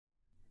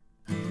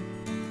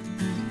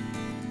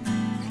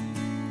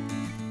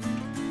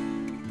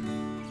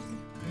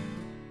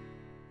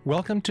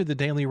Welcome to the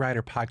Daily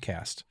Writer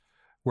Podcast,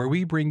 where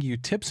we bring you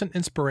tips and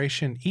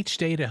inspiration each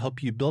day to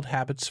help you build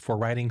habits for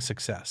writing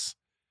success.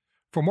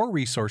 For more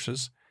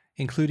resources,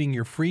 including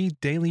your free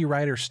Daily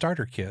Writer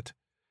Starter Kit,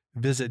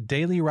 visit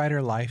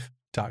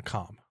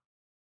dailywriterlife.com.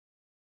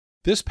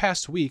 This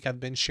past week,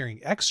 I've been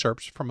sharing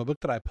excerpts from a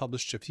book that I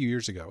published a few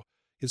years ago.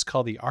 It's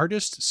called The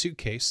Artist's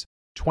Suitcase,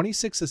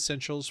 26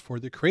 Essentials for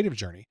the Creative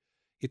Journey.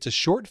 It's a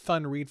short,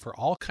 fun read for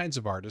all kinds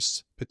of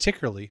artists,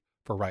 particularly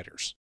for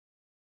writers.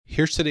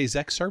 Here's today's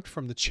excerpt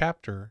from the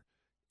chapter,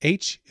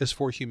 H is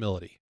for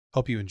Humility.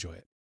 Hope you enjoy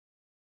it.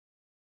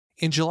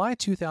 In July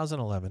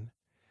 2011,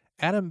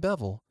 Adam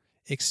Bevel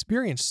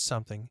experienced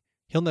something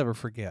he'll never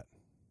forget.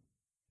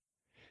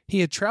 He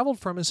had traveled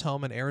from his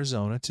home in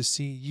Arizona to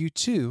see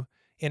U2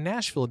 in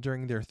Nashville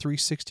during their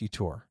 360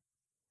 tour.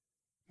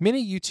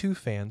 Many U2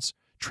 fans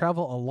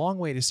travel a long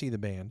way to see the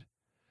band,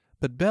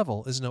 but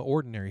Bevel is no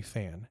ordinary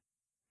fan.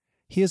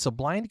 He is a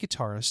blind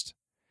guitarist,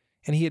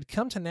 and he had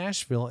come to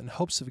Nashville in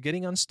hopes of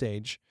getting on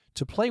stage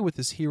to play with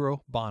his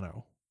hero,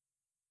 Bono.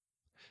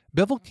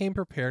 Bevel came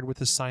prepared with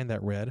a sign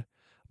that read,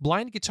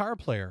 "Blind guitar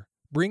player,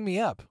 bring me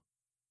up."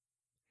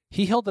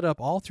 He held it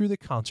up all through the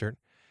concert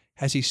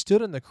as he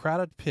stood in the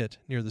crowded pit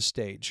near the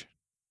stage.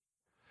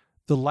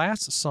 The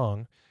last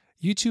song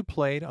U2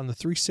 played on the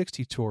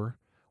 360 tour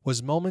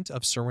was Moment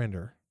of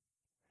Surrender.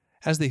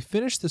 As they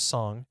finished the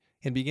song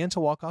and began to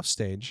walk off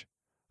stage,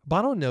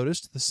 Bono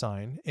noticed the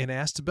sign and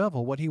asked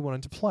Bevel what he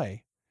wanted to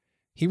play.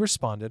 He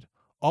responded,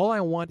 "All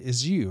I Want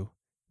Is You,"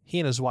 he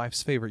and his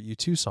wife's favorite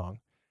U2 song,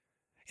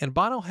 and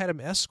Bono had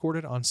him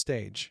escorted on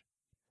stage.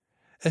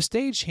 A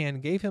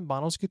stagehand gave him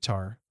Bono's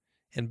guitar,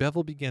 and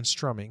Bevel began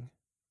strumming.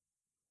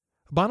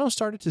 Bono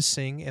started to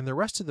sing, and the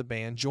rest of the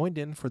band joined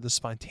in for the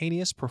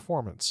spontaneous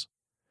performance.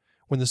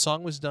 When the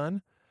song was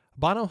done,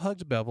 Bono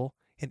hugged Bevel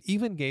and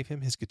even gave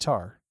him his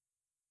guitar.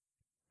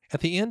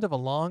 At the end of a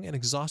long and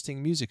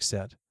exhausting music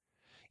set,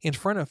 in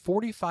front of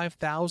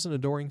 45,000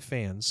 adoring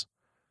fans,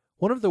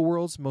 one of the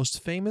world's most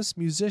famous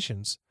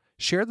musicians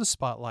shared the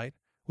spotlight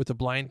with a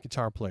blind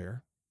guitar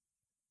player.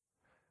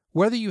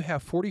 Whether you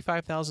have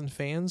 45,000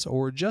 fans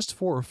or just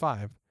 4 or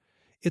 5,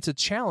 it's a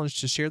challenge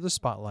to share the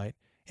spotlight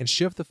and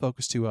shift the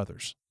focus to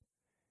others.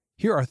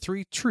 Here are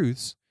 3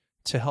 truths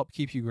to help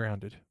keep you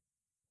grounded.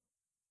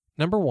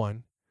 Number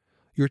 1,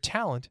 your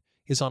talent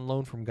is on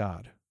loan from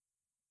God.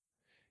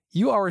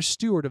 You are a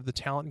steward of the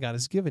talent God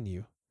has given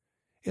you.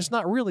 It's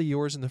not really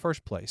yours in the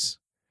first place.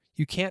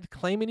 You can't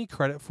claim any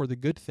credit for the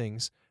good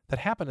things that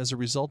happen as a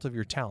result of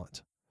your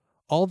talent.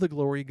 All the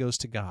glory goes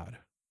to God.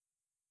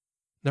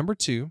 Number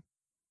 2,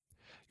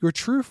 your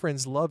true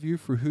friends love you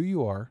for who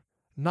you are,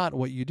 not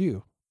what you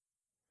do.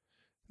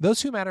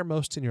 Those who matter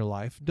most in your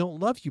life don't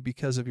love you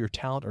because of your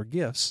talent or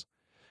gifts.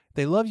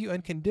 They love you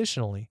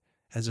unconditionally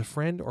as a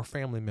friend or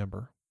family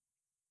member.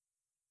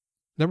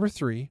 Number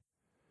 3,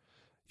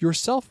 your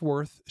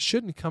self-worth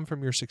shouldn't come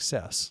from your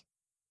success.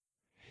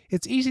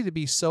 It's easy to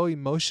be so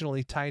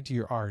emotionally tied to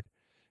your art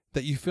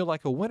that you feel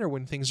like a winner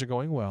when things are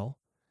going well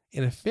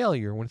and a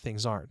failure when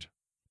things aren't.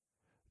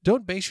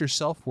 Don't base your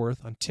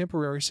self-worth on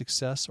temporary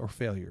success or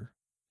failure.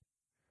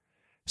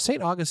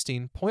 St.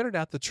 Augustine pointed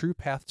out the true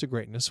path to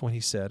greatness when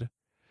he said,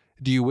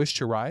 "Do you wish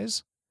to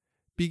rise?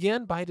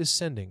 Begin by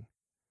descending.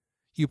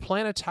 You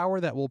plan a tower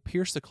that will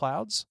pierce the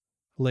clouds?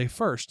 Lay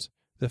first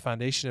the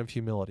foundation of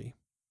humility."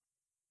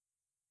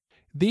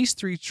 These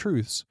 3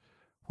 truths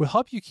will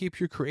help you keep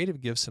your creative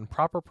gifts in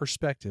proper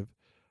perspective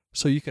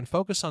so you can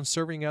focus on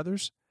serving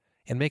others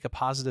and make a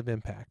positive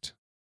impact.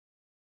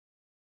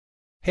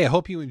 Hey, I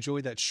hope you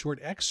enjoyed that short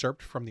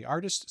excerpt from The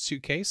Artist's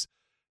Suitcase,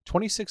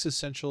 26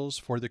 Essentials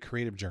for the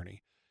Creative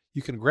Journey.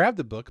 You can grab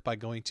the book by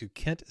going to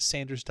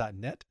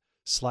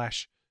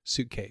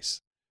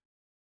kentsanders.net/suitcase.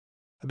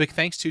 A big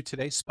thanks to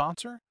today's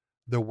sponsor,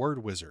 The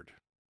Word Wizard.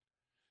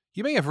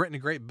 You may have written a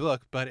great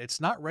book, but it's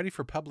not ready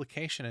for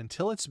publication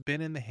until it's been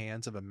in the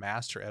hands of a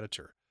master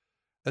editor.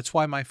 That's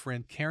why my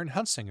friend Karen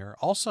Hunsinger,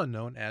 also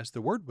known as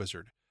the Word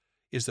Wizard,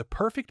 is the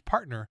perfect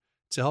partner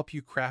to help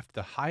you craft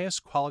the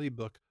highest quality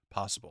book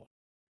possible.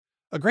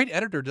 A great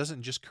editor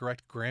doesn't just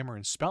correct grammar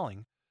and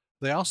spelling,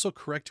 they also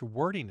correct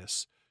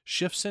wordiness,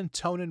 shifts in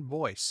tone and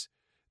voice,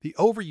 the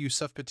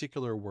overuse of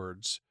particular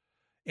words,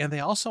 and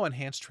they also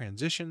enhance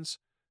transitions,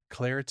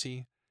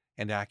 clarity,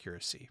 and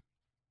accuracy.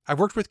 I've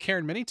worked with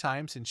Karen many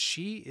times, and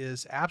she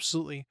is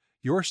absolutely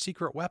your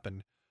secret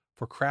weapon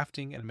for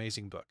crafting an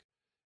amazing book.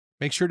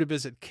 Make sure to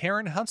visit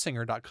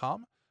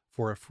KarenHunsinger.com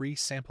for a free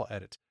sample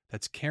edit.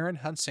 That's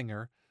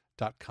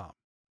KarenHunsinger.com.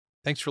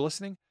 Thanks for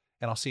listening,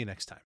 and I'll see you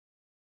next time.